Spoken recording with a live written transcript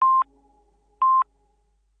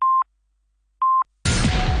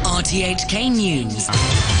RTHK News.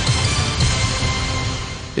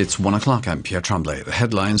 It's 1 o'clock. I'm Pierre Tremblay. The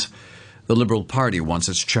headlines. The Liberal Party wants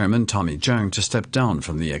its chairman, Tommy Cheung, to step down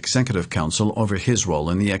from the Executive Council over his role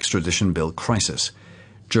in the extradition bill crisis.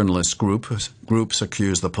 Journalist groups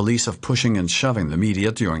accuse the police of pushing and shoving the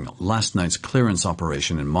media during last night's clearance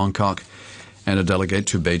operation in Mongkok. And a delegate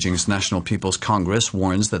to Beijing's National People's Congress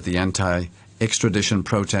warns that the anti-extradition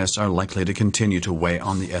protests are likely to continue to weigh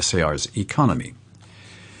on the SAR's economy.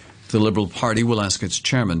 The Liberal Party will ask its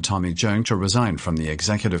chairman, Tommy Cheung, to resign from the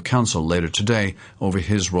Executive Council later today over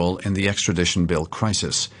his role in the extradition bill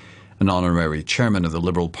crisis. An honorary chairman of the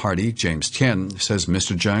Liberal Party, James Tien, says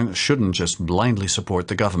Mr. Cheung shouldn't just blindly support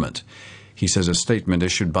the government. He says a statement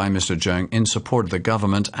issued by Mr. Cheung in support of the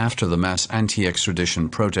government after the mass anti-extradition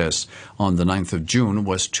protests on the 9th of June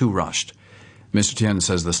was too rushed. Mr. Tien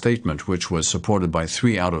says the statement, which was supported by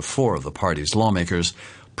 3 out of 4 of the party's lawmakers,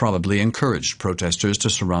 probably encouraged protesters to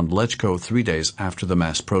surround LegCo 3 days after the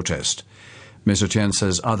mass protest. Mr. Tien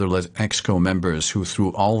says other EXCO members who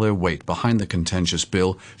threw all their weight behind the contentious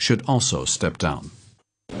bill should also step down.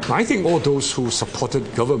 I think all those who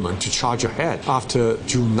supported government to charge ahead after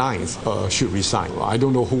June 9th should resign. I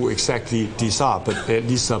don't know who exactly these are, but at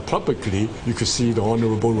least publicly you could see the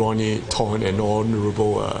Honourable Ronnie Tong and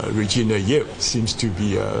Honourable Regina Yip seems to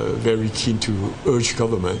be very keen to urge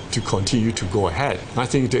government to continue to go ahead. I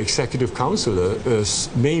think the Executive Council's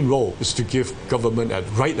main role is to give government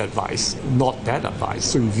right advice, not bad advice.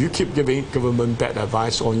 So if you keep giving government bad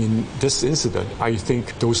advice on in this incident, I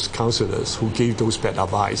think those councillors who gave those bad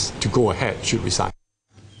advice to go ahead should resign.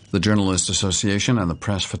 The Journalists Association and the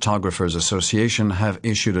Press Photographers Association have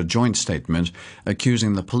issued a joint statement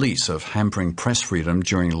accusing the police of hampering press freedom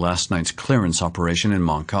during last night's clearance operation in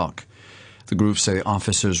Mongkok. The groups say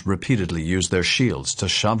officers repeatedly used their shields to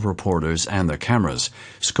shove reporters and their cameras,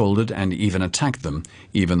 scolded and even attacked them,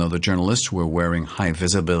 even though the journalists were wearing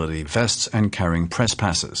high-visibility vests and carrying press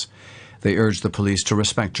passes. They urged the police to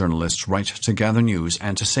respect journalists' right to gather news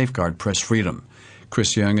and to safeguard press freedom.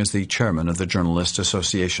 Chris Young is the chairman of the Journalists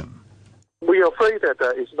Association. We are afraid that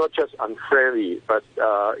it's not just unfairly, but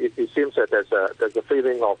it seems that there's a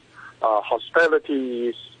feeling of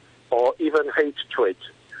hostilities or even hatred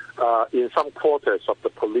in some quarters of the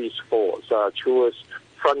police force towards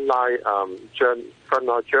frontline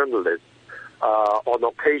journalists on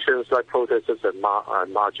occasions like protests and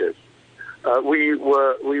marches. We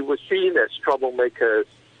were seen as troublemakers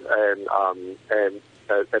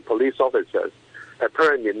and police officers,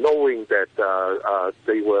 apparently knowing that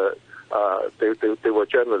they were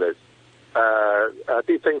journalists.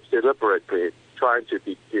 These things deliberately trying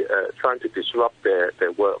to disrupt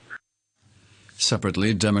their work.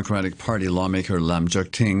 Separately, Democratic Party lawmaker Lam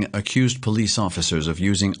Cheuk Ting accused police officers of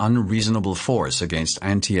using unreasonable force against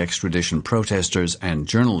anti-extradition protesters and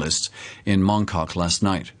journalists in Mongkok last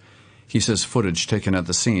night. He says footage taken at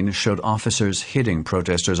the scene showed officers hitting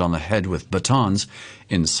protesters on the head with batons,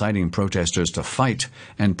 inciting protesters to fight,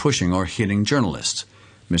 and pushing or hitting journalists.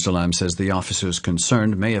 Mr. Lam says the officers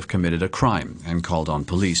concerned may have committed a crime and called on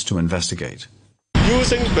police to investigate.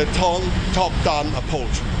 Using baton top-down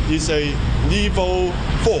approach is a lethal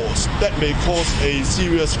force that may cause a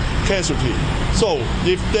serious casualty. So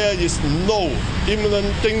if there is no imminent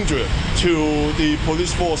danger to the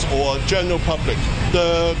police force or general public,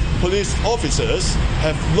 the police officers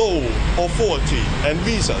have no authority and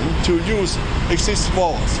reason to use excessive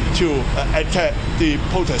force to attack the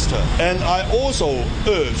protester. And I also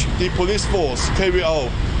urge the police force carry out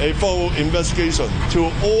a thorough investigation to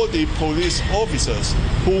all the police officers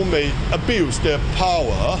who may abuse their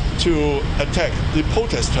power to attack the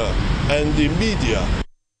protester and the media.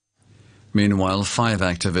 Meanwhile, 5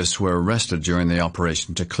 activists were arrested during the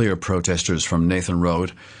operation to clear protesters from Nathan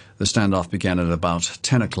Road. The standoff began at about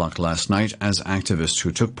 10 o'clock last night as activists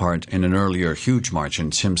who took part in an earlier huge march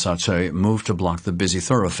in Tsim Sha Tsui moved to block the busy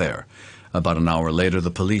thoroughfare. About an hour later,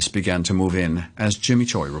 the police began to move in, as Jimmy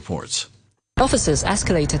Choi reports. Officers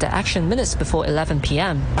escalated the action minutes before 11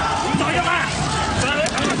 p.m.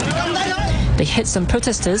 They hit some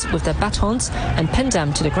protesters with their batons and pinned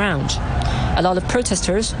them to the ground. A lot of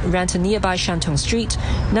protesters ran to nearby Shantung Street,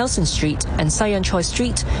 Nelson Street and Sayan Choi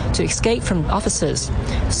Street to escape from officers.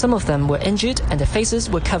 Some of them were injured and their faces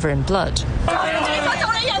were covered in blood.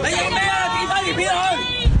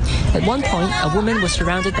 At one point, a woman was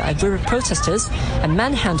surrounded by a group of protesters and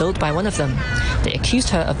manhandled by one of them. They accused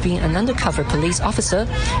her of being an undercover police officer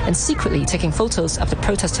and secretly taking photos of the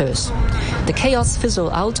protesters. The chaos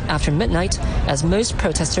fizzled out after midnight as most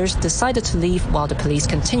protesters decided to leave while the police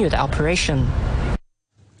continued the operation.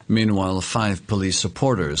 Meanwhile, 5 police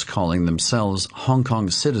supporters calling themselves Hong Kong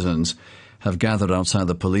citizens have gathered outside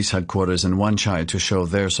the police headquarters in Wan Chai to show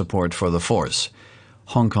their support for the force.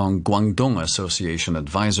 Hong Kong Guangdong Association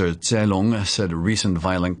advisor Zhe Long said recent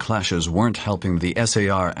violent clashes weren't helping the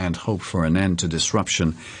SAR and hoped for an end to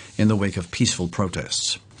disruption in the wake of peaceful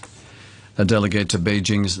protests. A delegate to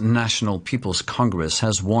Beijing's National People's Congress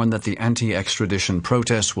has warned that the anti-extradition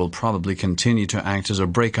protests will probably continue to act as a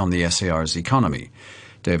brake on the SAR's economy.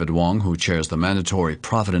 David Wong, who chairs the Mandatory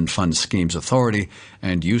Provident Fund Schemes Authority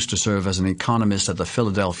and used to serve as an economist at the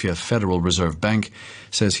Philadelphia Federal Reserve Bank,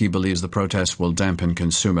 says he believes the protests will dampen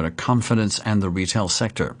consumer confidence and the retail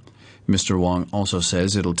sector. Mr. Wong also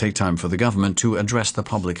says it'll take time for the government to address the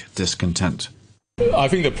public discontent. I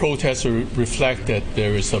think the protests reflect that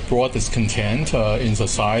there is a broad discontent in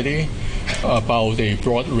society about a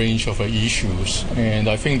broad range of issues. And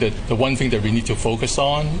I think that the one thing that we need to focus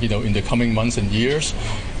on, in the coming months and years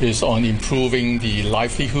is on improving the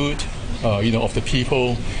livelihood, of the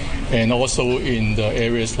people, and also in the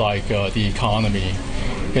areas like the economy.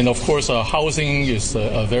 And of course, housing is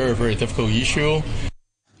a very, very difficult issue.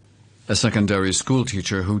 A secondary school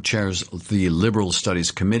teacher who chairs the Liberal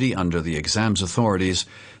Studies Committee under the Exams Authorities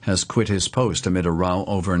has quit his post amid a row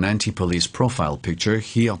over an anti-police profile picture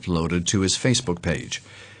he uploaded to his Facebook page.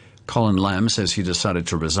 Colin Lam says he decided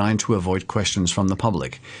to resign to avoid questions from the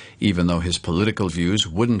public, even though his political views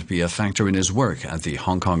wouldn't be a factor in his work at the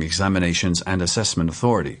Hong Kong Examinations and Assessment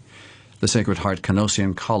Authority. The Sacred Heart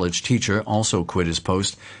Canossian College teacher also quit his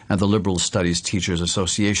post at the Liberal Studies Teachers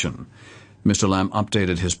Association. Mr. Lam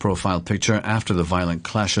updated his profile picture after the violent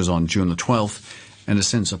clashes on June the 12th and has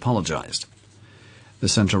since apologized. The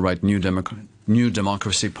centre-right New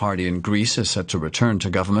Democracy Party in Greece is set to return to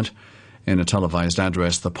government. In a televised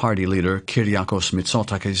address, the party leader, Kyriakos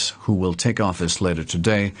Mitsotakis, who will take office later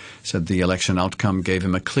today, said the election outcome gave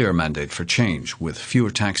him a clear mandate for change, with fewer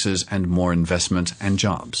taxes and more investment and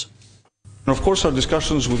jobs. And of course, our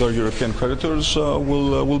discussions with our European creditors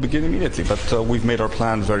will begin immediately, but we've made our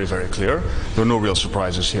plan very, very clear. There are no real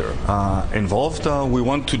surprises here involved. We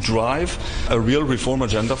want to drive a real reform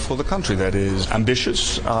agenda for the country that is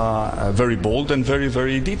ambitious, very bold, and very,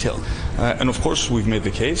 very detailed. And of course, we've made the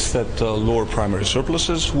case that lower primary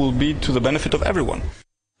surpluses will be to the benefit of everyone.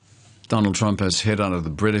 Donald Trump has hit out of the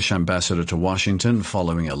British ambassador to Washington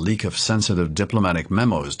following a leak of sensitive diplomatic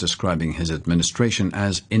memos describing his administration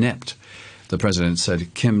as inept. The president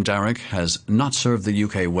said Kim Darroch has not served the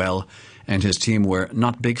UK well, and his team were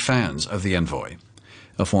not big fans of the envoy.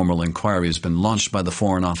 A formal inquiry has been launched by the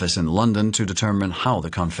Foreign Office in London to determine how the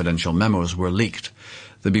confidential memos were leaked.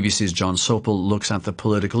 The BBC's John Sopel looks at the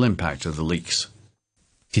political impact of the leaks.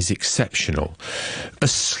 Is exceptional. A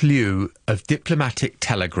slew of diplomatic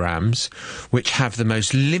telegrams which have the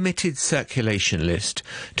most limited circulation list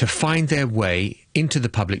to find their way into the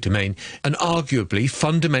public domain and arguably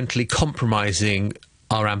fundamentally compromising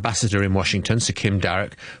our ambassador in Washington, Sir Kim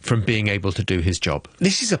Darroch, from being able to do his job.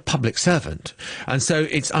 This is a public servant, and so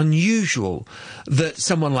it's unusual that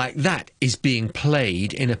someone like that is being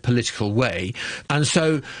played in a political way, and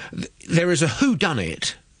so there is a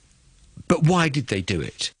whodunit. But why did they do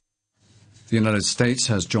it? The United States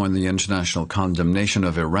has joined the international condemnation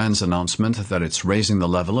of Iran's announcement that it's raising the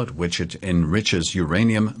level at which it enriches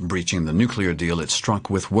uranium, breaching the nuclear deal it struck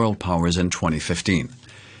with world powers in 2015.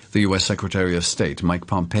 The U.S. Secretary of State, Mike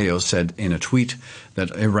Pompeo, said in a tweet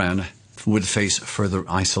that Iran would face further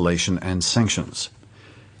isolation and sanctions.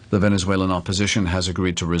 The Venezuelan opposition has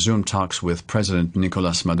agreed to resume talks with President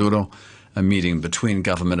Nicolas Maduro. A meeting between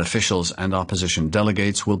government officials and opposition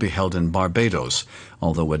delegates will be held in Barbados,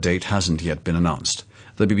 although a date hasn't yet been announced.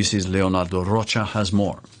 The BBC's Leonardo Rocha has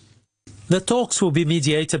more. The talks will be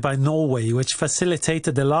mediated by Norway, which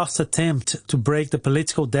facilitated the last attempt to break the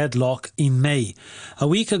political deadlock in May. A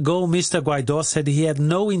week ago, Mr. Guaidó said he had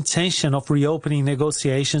no intention of reopening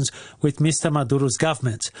negotiations with Mr. Maduro's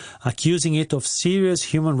government, accusing it of serious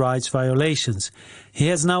human rights violations. He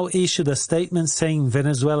has now issued a statement saying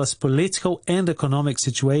Venezuela's political and economic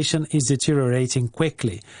situation is deteriorating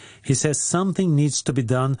quickly. He says something needs to be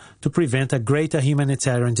done to prevent a greater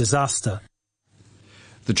humanitarian disaster.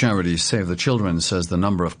 The charity Save the Children says the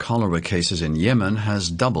number of cholera cases in Yemen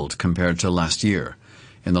has doubled compared to last year.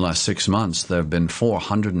 In the last 6 months, there have been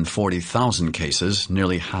 440,000 cases,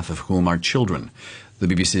 nearly half of whom are children. The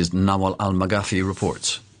BBC's Nawal Al-Maghafi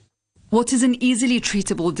reports. What is an easily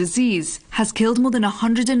treatable disease has killed more than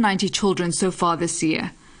 190 children so far this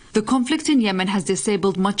year. The conflict in Yemen has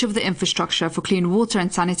disabled much of the infrastructure for clean water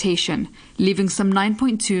and sanitation, leaving some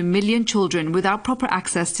 9.2 million children without proper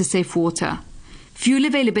access to safe water. Fuel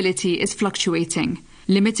availability is fluctuating,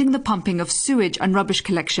 limiting the pumping of sewage and rubbish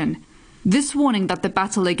collection. This warning that the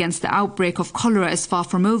battle against the outbreak of cholera is far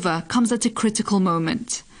from over comes at a critical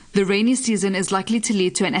moment. The rainy season is likely to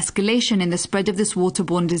lead to an escalation in the spread of this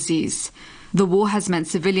waterborne disease. The war has meant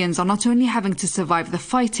civilians are not only having to survive the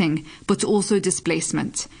fighting, but also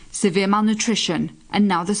displacement, severe malnutrition, and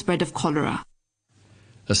now the spread of cholera.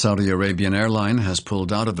 A Saudi Arabian airline has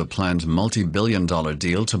pulled out of a planned multi-billion-dollar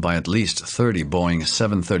deal to buy at least 30 Boeing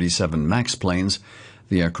 737 MAX planes.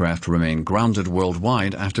 The aircraft remain grounded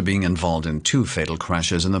worldwide after being involved in 2 fatal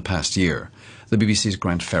crashes in the past year. The BBC's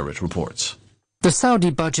Grant Ferret reports. The Saudi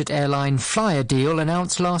budget airline Flyer Deal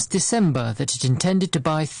announced last December that it intended to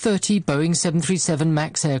buy 30 Boeing 737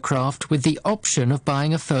 MAX aircraft with the option of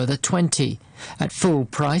buying a further 20. At full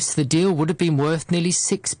price, the deal would have been worth nearly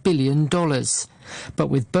 $6 billion. But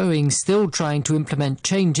with Boeing still trying to implement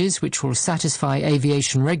changes which will satisfy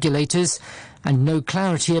aviation regulators and no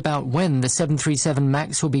clarity about when the 737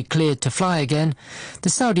 MAX will be cleared to fly again, the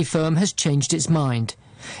Saudi firm has changed its mind.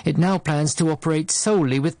 It now plans to operate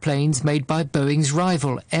solely with planes made by Boeing's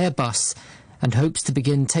rival, Airbus, and hopes to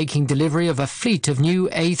begin taking delivery of a fleet of new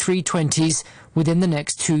A320s within the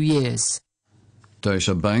next 2 years.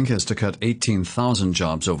 Deutsche Bank is to cut 18,000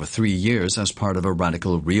 jobs over 3 years as part of a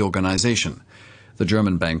radical reorganization. The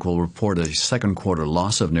German bank will report a second-quarter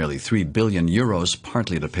loss of nearly €3 billion,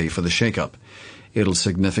 partly to pay for the shake-up. It'll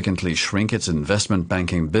significantly shrink its investment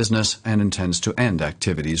banking business and intends to end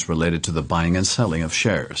activities related to the buying and selling of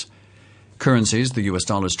shares. Currencies: the US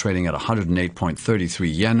dollar is trading at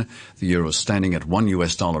 108.33 yen, the euro standing at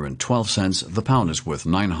 $1.12, the pound is worth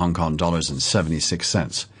 9 Hong Kong dollars and 76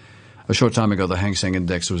 cents. A short time ago, the Hang Seng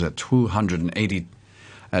Index was at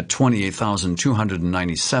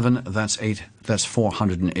 28,297. That's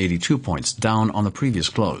 482 points down on the previous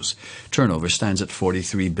close. Turnover stands at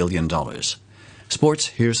 $43 billion. Sports,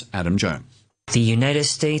 here's Adam Jung. The United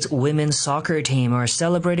States women's soccer team are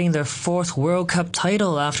celebrating their 4th World Cup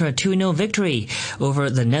title after a 2-0 victory over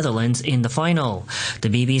the Netherlands in the final. The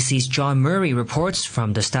BBC's John Murray reports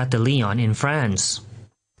from the Stade de Lyon in France.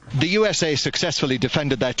 The USA successfully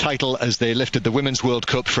defended their title as they lifted the Women's World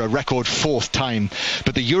Cup for a record 4th time.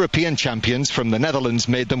 But the European champions from the Netherlands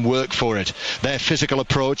made them work for it. Their physical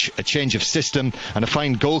approach, a change of system and a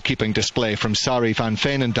fine goalkeeping display from Sari van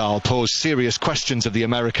Veenendaal posed serious questions of the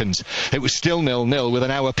Americans. It was still 0-0 with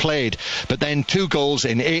an hour played, but then 2 goals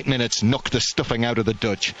in 8 minutes knocked the stuffing out of the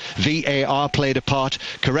Dutch. VAR played a part,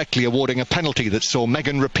 correctly awarding a penalty that saw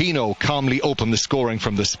Megan Rapinoe calmly open the scoring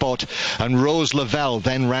from the spot, and Rose Lavelle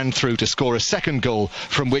then ran through to score a second goal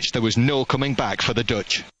from which there was no coming back for the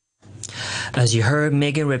Dutch. As you heard,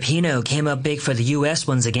 Megan Rapinoe came up big for the US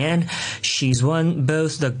once again. She's won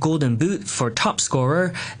both the Golden Boot for top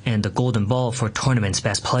scorer and the Golden Ball for tournament's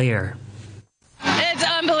best player. It's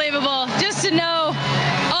unbelievable just to know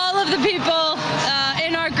all of the people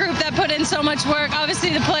in our group that put in so much work. Obviously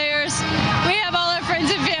the players, we have all our friends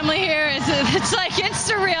and family here. It's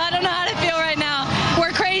surreal. I don't know how to feel right now.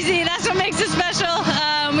 We're crazy. That's what makes it special.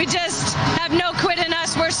 We just have no quit in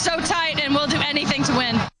us. We're so tight and we'll do anything to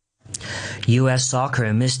win. U.S.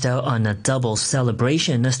 soccer missed out on a double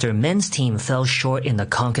celebration as their men's team fell short in the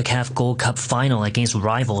CONCACAF Gold Cup final against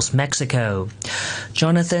rivals Mexico.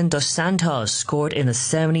 Jonathan Dos Santos scored in the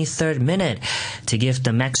 73rd minute to give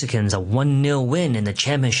the Mexicans a 1-0 win in the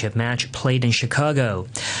championship match played in Chicago.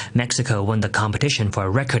 Mexico won the competition for a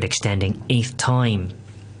record-extending 8th time.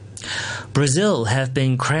 Brazil have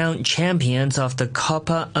been crowned champions of the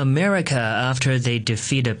Copa America after they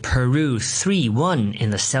defeated Peru 3-1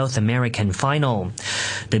 in the South American final.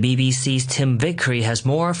 The BBC's Tim Vickery has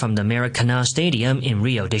more from the Maracanã Stadium in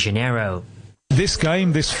Rio de Janeiro. This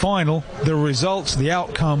game, this final, the results, the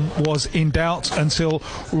outcome was in doubt until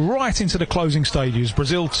right into the closing stages.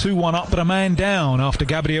 Brazil 2-1 up, but a man down after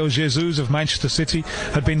Gabriel Jesus of Manchester City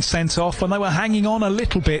had been sent off, and they were hanging on a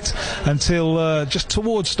little bit until just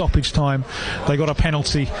towards stoppage time. They got a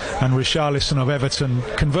penalty, and Richarlison of Everton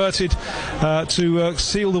converted to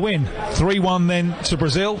seal the win. 3-1 then to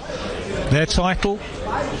Brazil. Their title.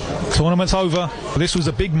 Tournament's over. This was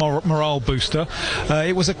a big morale booster.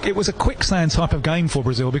 It was a quicksand type of game for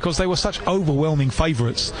Brazil because they were such overwhelming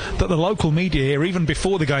favourites that the local media here, even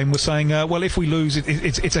before the game, was saying, well, if we lose,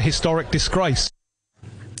 it's a historic disgrace.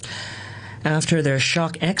 After their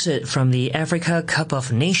shock exit from the Africa Cup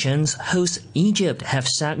of Nations, hosts Egypt have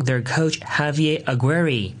sacked their coach Javier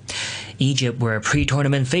Aguirre. Egypt were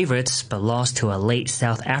pre-tournament favourites but lost to a late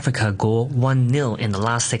South Africa goal 1-0 in the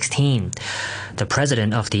last 16. The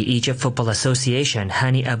president of the Egypt Football Association,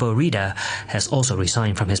 Hani Abu Rida, has also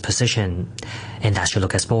resigned from his position. And that's your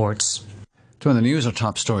look at sports. To end the news, our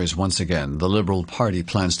top stories once again. The Liberal Party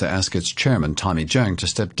plans to ask its chairman, Tommy Cheung, to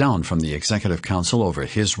step down from the Executive Council over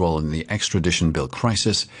his role in the extradition bill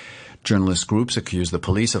crisis. Journalist groups accuse the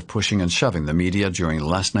police of pushing and shoving the media during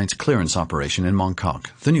last night's clearance operation in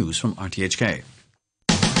Mongkok. The news from RTHK.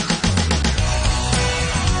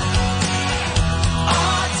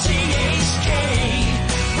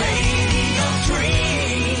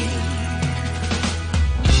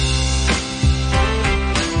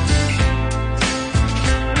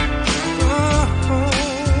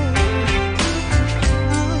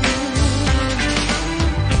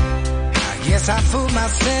 I fooled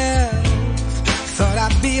myself, thought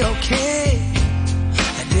I'd be okay.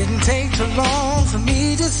 It didn't take too long for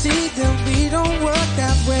me to see that we don't work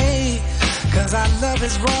that way. 'Cause our love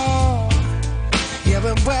is raw, yeah,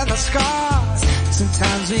 we wear the scars.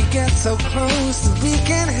 Sometimes we get so close that we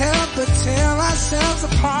can't help but tear ourselves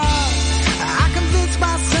apart. I convince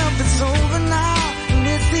myself it's over now and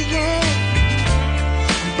it's the end,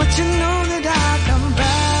 but you know that I'll come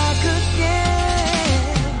back again.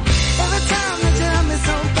 Every time they tell me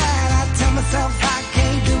so bad, I tell myself I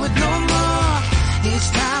can't do it no more. Each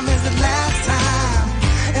time is the last time.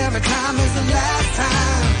 Every time is the last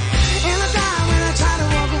time. And I die when I try to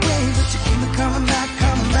walk away, but you keep me coming back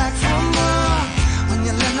for more. When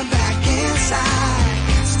you let me back inside,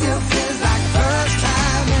 still feels like first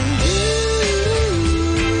time. And you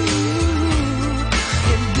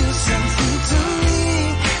do something to me,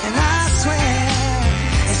 and I swear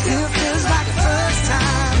it still feels like the first time.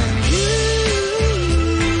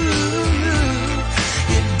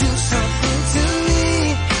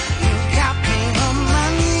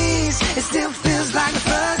 It still feels like the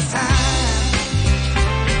first time.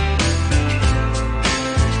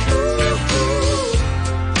 Ooh, ooh,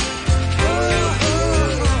 ooh,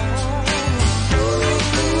 ooh.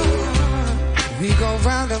 We go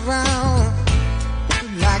round and round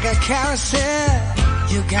like a carousel.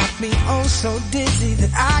 You got me oh so dizzy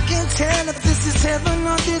that I can't tell if this is heaven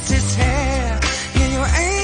or this is hell. Yeah, you ain't